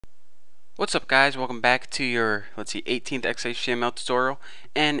What's up guys, welcome back to your 18th XHTML tutorial,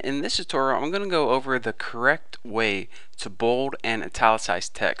 and in this tutorial I'm going to go over the correct way to bold and italicize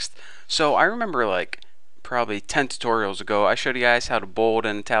text. So I remember probably 10 tutorials ago I showed you guys how to bold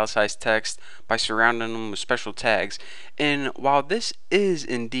and italicize text by surrounding them with special tags, and while this is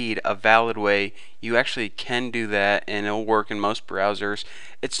indeed a valid way, you actually can do that and it'll work in most browsers,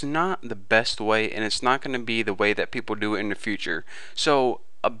 it's not the best way and it's not going to be the way that people do it in the future. So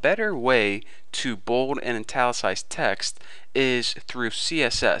a better way to bold and italicize text is through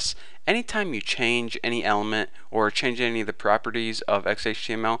CSS. Anytime you change any element or change any of the properties of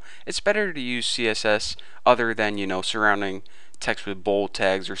XHTML, it's better to use CSS other than, surrounding text with bold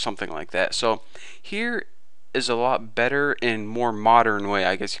tags or something like that. So here is a lot better and more modern way,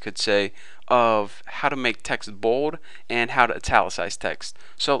 I guess you could say, of how to make text bold and how to italicize text.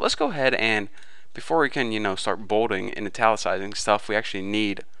 So let's go ahead and before we can, start bolding and italicizing stuff, we actually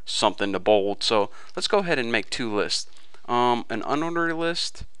need something to bold. So let's go ahead and make two lists. An unordered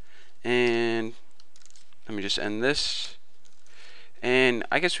list, and let me just end this. And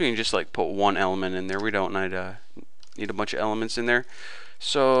I guess we can just put one element in there. We don't need a bunch of elements in there.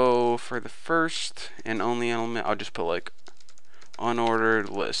 So for the first and only element, I'll just put unordered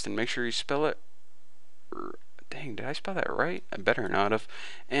list, and make sure you spell it. Dang, did I spell that right? I better not have.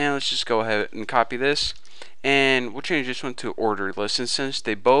 And let's just go ahead and copy this, and we'll change this one to ordered list. And since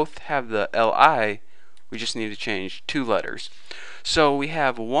they both have the li, we just need to change two letters. So we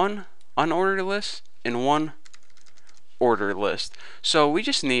have one unordered list and one ordered list. So we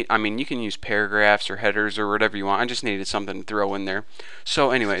just need, you can use paragraphs or headers or whatever you want. I just needed something to throw in there.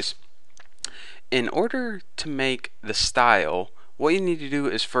 So anyways, in order to make the style, what you need to do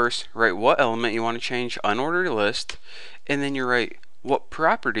is first write what element you want to change, unordered list, and then you write what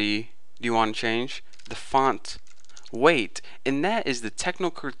property do you want to change, the font weight, and that is the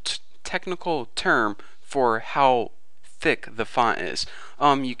technical term for how thick the font is.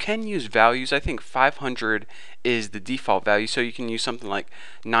 You can use values. I think 500 is the default value, so you can use something like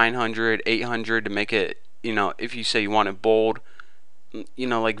 900, 800 to make it, if you say you want it bold,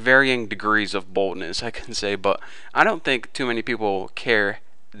 varying degrees of boldness, I can say, but I don't think too many people care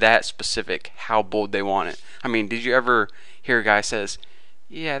that specific how bold they want it. Did you ever hear a guy says,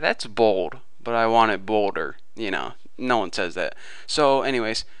 yeah, that's bold, but I want it bolder? No one says that. So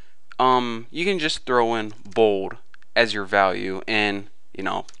anyways, you can just throw in bold as your value, and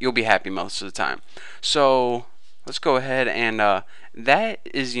you'll be happy most of the time. So let's go ahead and that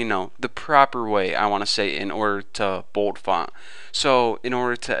is the proper way, I want to say, in order to bold font. So in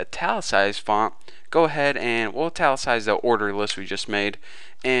order to italicize font, go ahead and we'll italicize the order list we just made,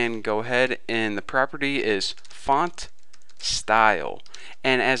 and go ahead, and the property is font style,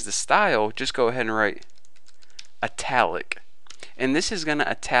 and as the style, just go ahead and write italic, and this is going to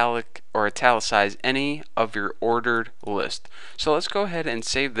italic or italicize any of your ordered list. So let's go ahead and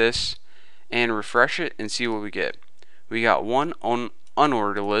save this and refresh it and see what we get. We got one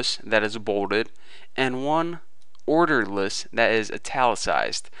unordered list that is bolded and one ordered list that is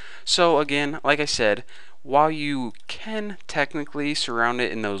italicized. So again, like I said, while you can technically surround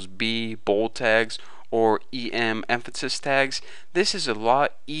it in those B bold tags or EM emphasis tags, this is a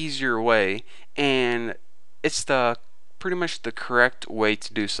lot easier way, and it's pretty much the correct way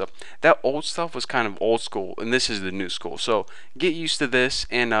to do stuff. That old stuff was kind of old school, and this is the new school. So get used to this,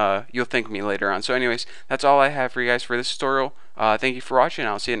 and you'll thank me later on. So anyways, that's all I have for you guys for this tutorial. Thank you for watching, and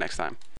I'll see you next time.